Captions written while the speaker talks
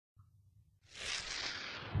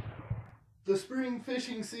The spring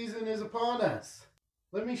fishing season is upon us.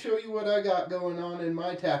 Let me show you what I got going on in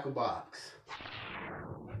my tackle box.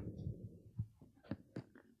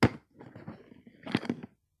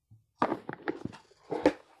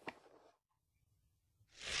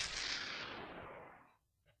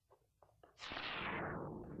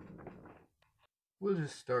 We'll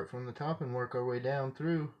just start from the top and work our way down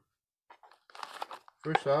through.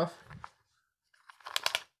 First off,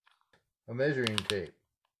 a measuring tape.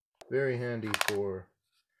 Very handy for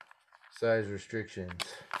size restrictions.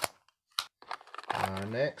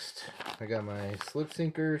 Next, I got my slip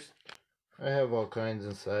sinkers. I have all kinds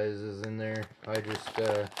of sizes in there. I just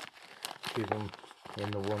keep them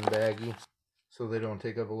in the one baggie so they don't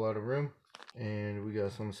take up a lot of room. And we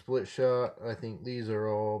got some split shot. I think these are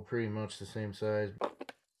all pretty much the same size.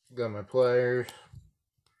 Got my pliers,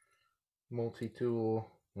 multi-tool,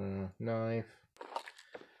 knife.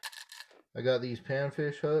 I got these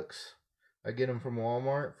Panfish hooks. I get them from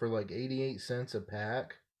Walmart for like 88 cents a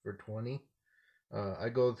pack for 20. I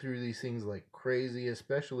go through these things like crazy,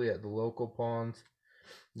 especially at the local ponds.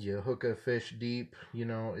 You hook a fish deep, you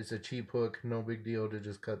know, it's a cheap hook, no big deal to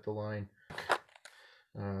just cut the line.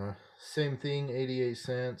 Same thing, 88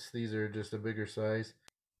 cents. These are just a bigger size.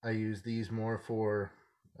 I use these more for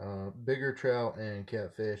bigger trout and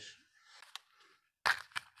catfish.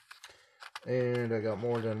 And I got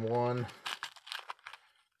more than one.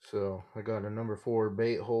 So I got a number 4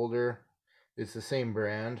 Baitholder. It's the same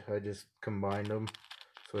brand. I just combined them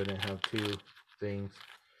so I didn't have two things.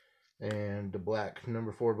 And the black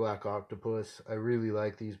number 4 black octopus. I really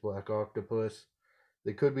like these black octopus.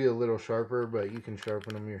 They could be a little sharper, but you can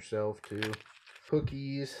sharpen them yourself too.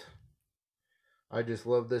 Hook-Eze. I just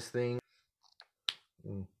love this thing.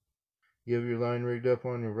 You have your line rigged up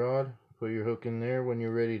on your rod. Put your hook in there when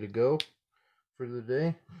you're ready to go for the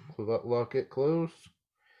day. Lock it closed.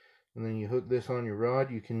 And then you hook this on your rod.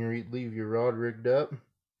 You can leave your rod rigged up.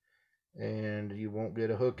 And you won't get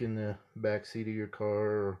a hook in the back seat of your car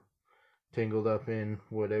or tangled up in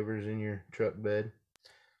whatever's in your truck bed.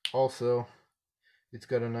 Also, it's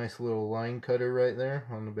got a nice little line cutter right there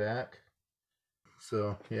on the back.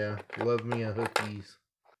 So yeah, love me a Hook-Eze.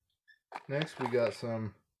 Next we got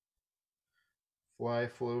some fly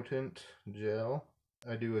floatant gel.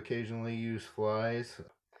 I do occasionally use flies.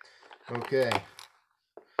 Okay,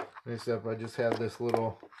 next up I just have this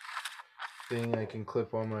little thing I can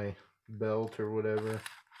clip on my belt or whatever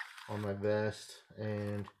on my vest,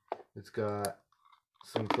 and it's got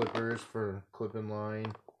some clippers for clipping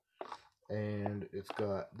line, and it's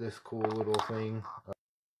got this cool little thing.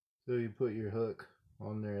 So you put your hook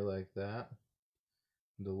on there like that.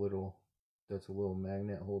 That's a little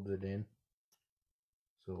magnet holds it in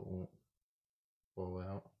so it won't fall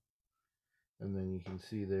out. And then you can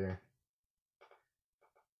see there,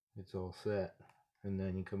 it's all set. And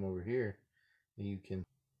then you come over here and you can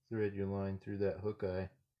thread your line through that hook eye.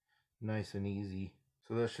 Nice and easy.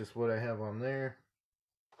 So that's just what I have on there.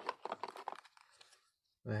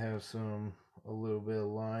 I have a little bit of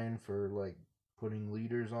line for like putting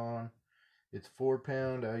leaders on. It's 4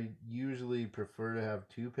 pound. I usually prefer to have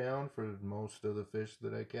 2 pound for most of the fish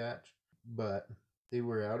that I catch, but they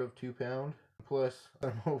were out of 2 pound. Plus,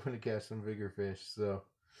 I'm hoping to catch some bigger fish, so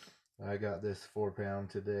I got this 4 pound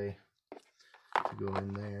today to go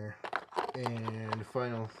in there. And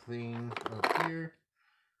final thing up here,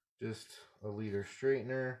 just a leader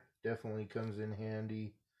straightener. Definitely comes in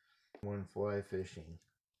handy when fly fishing.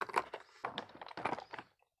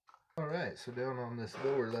 Alright, so down on this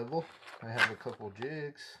lower level, I have a couple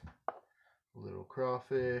jigs, a little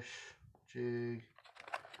crawfish jig,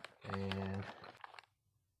 and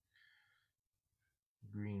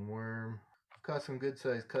green worm. I've caught some good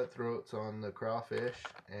sized cutthroats on the crawfish,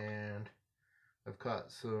 and I've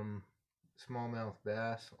caught some smallmouth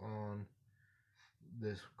bass on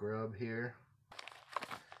this grub here.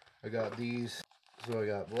 I got these, so I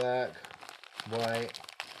got black, white,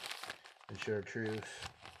 and chartreuse.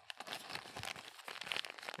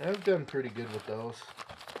 I've done pretty good with those.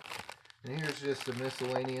 And here's just a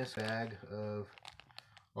miscellaneous bag of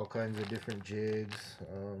all kinds of different jigs.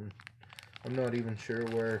 I'm not even sure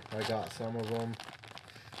where I got some of them.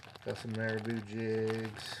 Got some marabou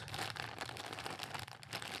jigs.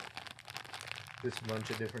 Just a bunch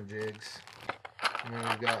of different jigs. And then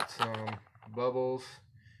we've got some bubbles.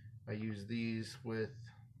 I use these with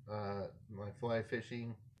my fly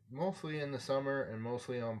fishing, mostly in the summer and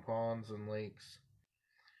mostly on ponds and lakes.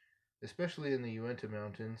 Especially in the Uinta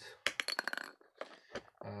Mountains.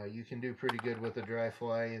 You can do pretty good with a dry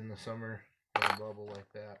fly in the summer and a bubble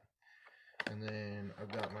like that. And then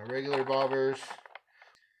I've got my regular bobbers.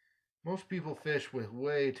 Most people fish with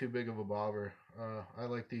way too big of a bobber. I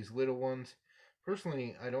like these little ones.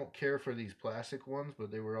 Personally, I don't care for these plastic ones,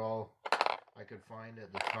 but they were all I could find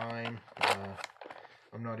at the time.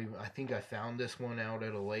 I'm not even. I think I found this one out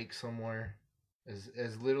at a lake somewhere.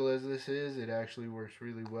 As little as this is, it actually works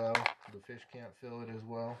really well. The fish can't fill it as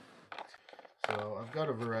well. So I've got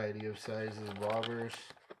a variety of sizes of bobbers.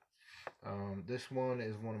 This one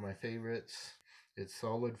is one of my favorites. It's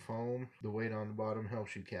solid foam. The weight on the bottom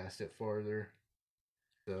helps you cast it farther.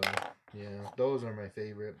 So yeah, those are my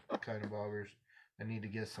favorite kind of bobbers. I need to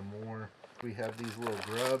get some more. We have these little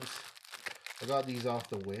grubs. I got these off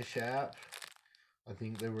the Wish app. I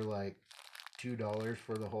think they were like $2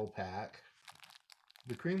 for the whole pack.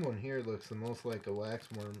 The cream one here looks the most like a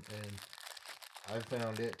waxworm, and I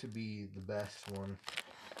found it to be the best one.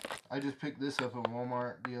 I just picked this up at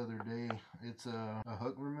Walmart the other day. It's a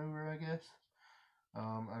hook remover, I guess.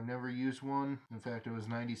 I've never used one. In fact, it was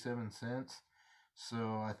 97 cents.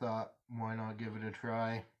 So I thought, why not give it a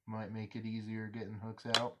try? Might make it easier getting hooks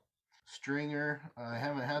out. Stringer. I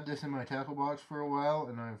haven't had this in my tackle box for a while,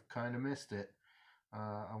 and I've kind of missed it.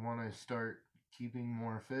 I want to start keeping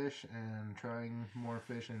more fish and trying more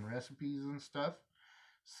fish in recipes and stuff.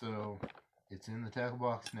 So it's in the tackle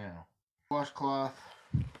box now. Washcloth.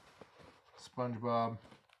 SpongeBob.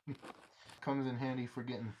 Comes in handy for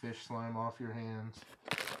getting fish slime off your hands.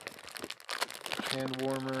 Hand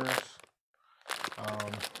warmers.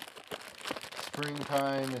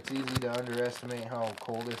 Springtime, it's easy to underestimate how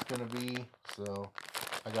cold it's going to be. So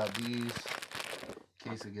I got these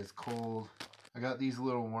in case it gets cold. I got these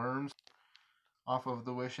little worms off of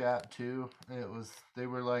the Wish app too. They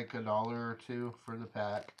were like $1 or $2 for the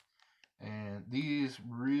pack. And these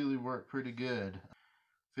really work pretty good.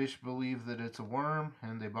 Fish believe that it's a worm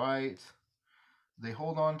and they bite. They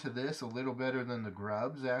hold on to this a little better than the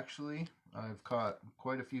grubs, actually. I've caught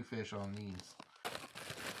quite a few fish on these.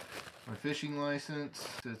 My fishing license,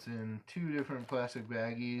 it's in 2 different plastic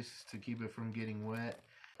baggies to keep it from getting wet.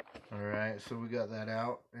 Alright, so we got that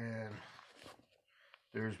out, and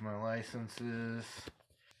there's my licenses.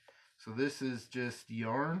 So this is just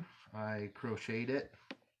yarn. I crocheted it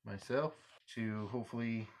myself to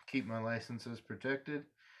hopefully keep my licenses protected.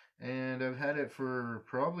 And I've had it for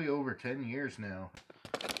probably over 10 years now.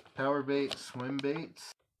 Power bait, swim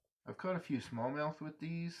baits. I've caught a few smallmouth with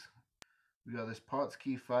these. We got this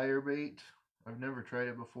Potski fire bait. I've never tried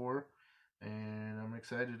it before, and I'm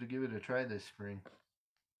excited to give it a try this spring.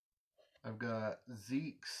 I've got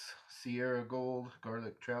Zeke's Sierra Gold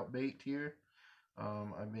garlic trout bait here.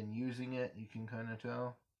 I've been using it, you can kind of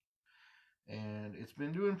tell. And it's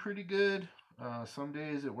been doing pretty good. Some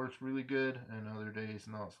days it works really good, and other days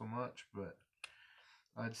not so much, but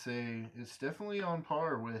I'd say it's definitely on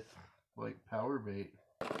par with like power bait.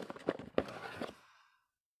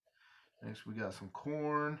 Next we got some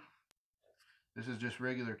corn. This is just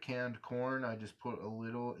regular canned corn. I just put a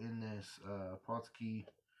little in this Potski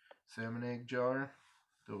salmon egg jar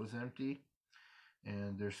that was empty.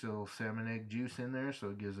 And there's still salmon egg juice in there, so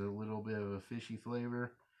it gives it a little bit of a fishy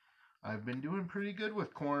flavor. I've been doing pretty good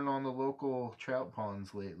with corn on the local trout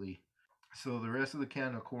ponds lately. So the rest of the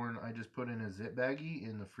can of corn I just put in a zip baggie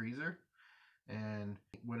in the freezer. And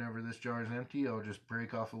whenever this jar is empty, I'll just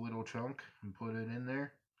break off a little chunk and put it in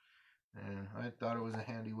there. And I thought it was a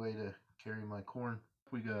handy way to carry my corn.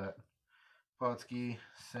 We got Potski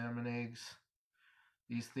salmon eggs.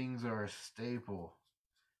 These things are a staple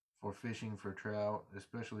for fishing for trout,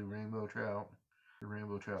 especially rainbow trout. The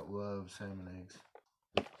rainbow trout love salmon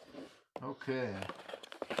eggs. Okay,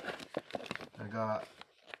 I got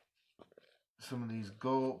some of these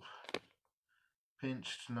Gulp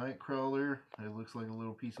pinched night crawler. It looks like a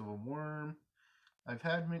little piece of a worm. I've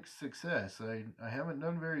had mixed success. I haven't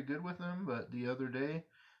done very good with them, but the other day,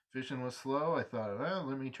 fishing was slow. I thought, well,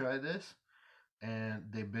 let me try this. And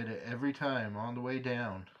they bit it every time on the way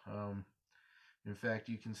down. In fact,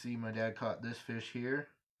 you can see my dad caught this fish here.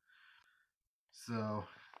 So,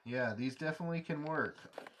 yeah, these definitely can work.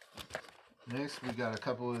 Next, we got a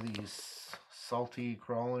couple of these salty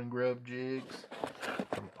crawling grub jigs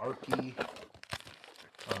from Arky.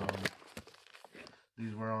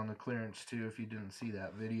 These were on the clearance too. If you didn't see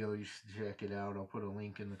that video, you should check it out. I'll put a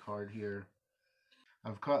link in the card here.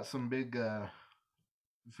 I've caught some big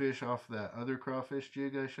fish off that other crawfish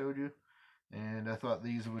jig I showed you, and I thought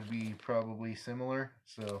these would be probably similar,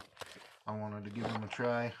 so I wanted to give them a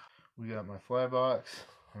try. We got my fly box.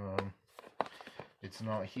 It's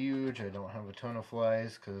not huge. I don't have a ton of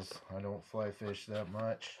flies because I don't fly fish that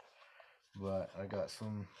much, but I got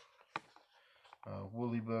some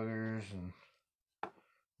woolly buggers and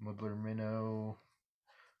muddler minnow.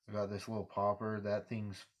 I got this little popper. That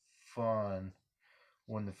thing's fun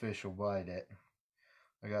when the fish will bite it.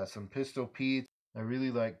 I got some Pistol Pete's. I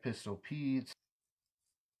really like Pistol Pete's.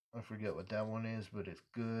 I forget what that one is, but it's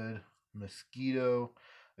good. Mosquito.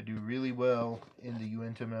 I do really well in the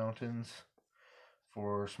Uinta Mountains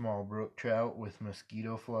for small brook trout with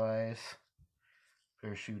mosquito flies.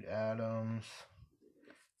 Parachute Adams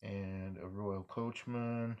and a Royal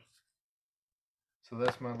Coachman. So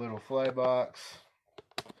that's my little fly box.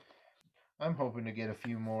 I'm hoping to get a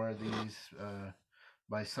few more of these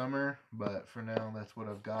by summer, but for now that's what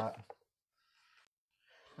I've got.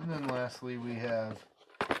 And then lastly we have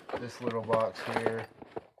this little box here.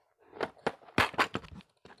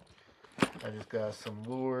 I just got some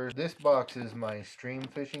lures. This box is my stream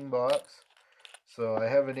fishing box. So I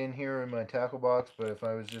have it in here in my tackle box, but if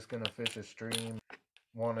I was just going to fish a stream,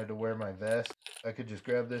 wanted to wear my vest, I could just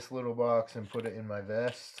grab this little box and put it in my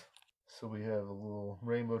vest. So we have a little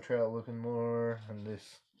rainbow trout looking lure, and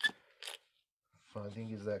this, I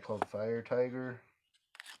think, is that called Fire Tiger?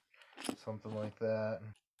 Something like that.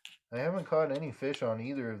 I haven't caught any fish on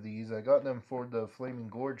either of these. I got them for the Flaming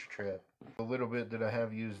Gorge trip. A little bit that I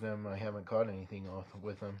have used them, I haven't caught anything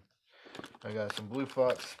with them. I got some Blue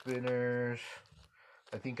Fox spinners.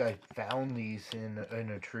 I think I found these in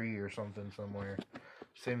a tree or something somewhere.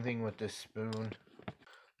 Same thing with this spoon.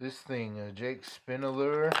 This thing, a Jake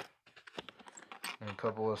Spin-A-Lure, and a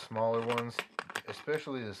couple of smaller ones.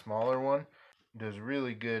 Especially the smaller one does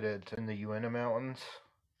really good in the Uinta Mountains.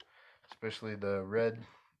 Especially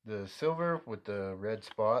the silver with the red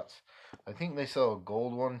spots. I think they sell a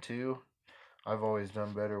gold one too. I've always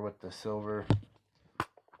done better with the silver.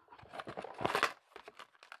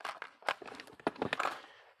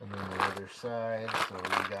 And then the other side, so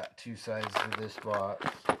we got two sides to this box.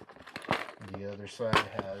 The other side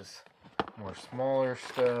has more smaller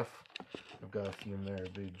stuff. I've got a few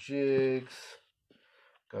marabou jigs.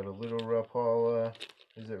 Got a little Rapala.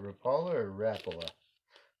 Is it Rapala or Rapala?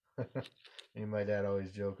 Me and my dad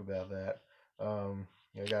always joke about that.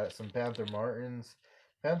 I got some Panther Martins.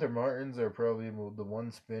 Panther Martins are probably the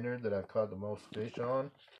one spinner that I've caught the most fish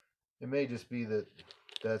on. It may just be that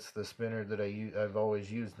that's the spinner that I've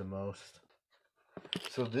always used the most.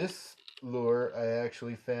 So this lure I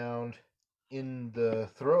actually found in the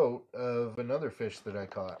throat of another fish that I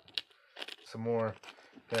caught. Some more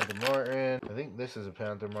Panther Martin. I think this is a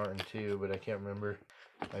Panther Martin too, but I can't remember.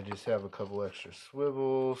 I just have a couple extra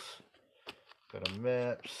swivels. Got a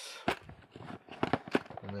Meps.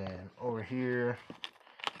 And then over here,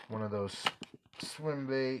 one of those swim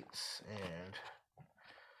baits and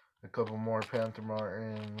a couple more Panther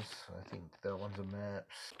Martins. I think that one's a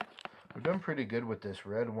Meps. We've done pretty good with this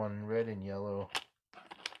red one, red and yellow.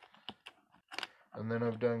 And then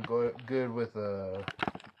I've done good with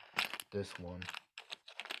this one.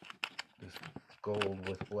 This gold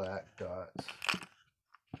with black dots.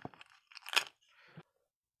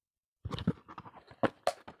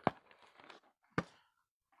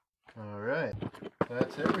 Alright,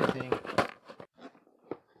 that's everything.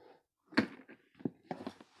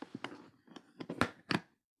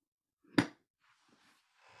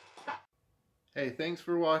 Hey, thanks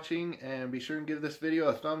for watching, and be sure and give this video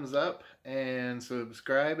a thumbs up and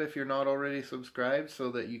subscribe if you're not already subscribed so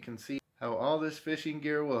that you can see how all this fishing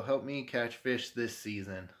gear will help me catch fish this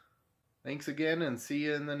season. Thanks again, and see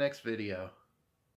you in the next video.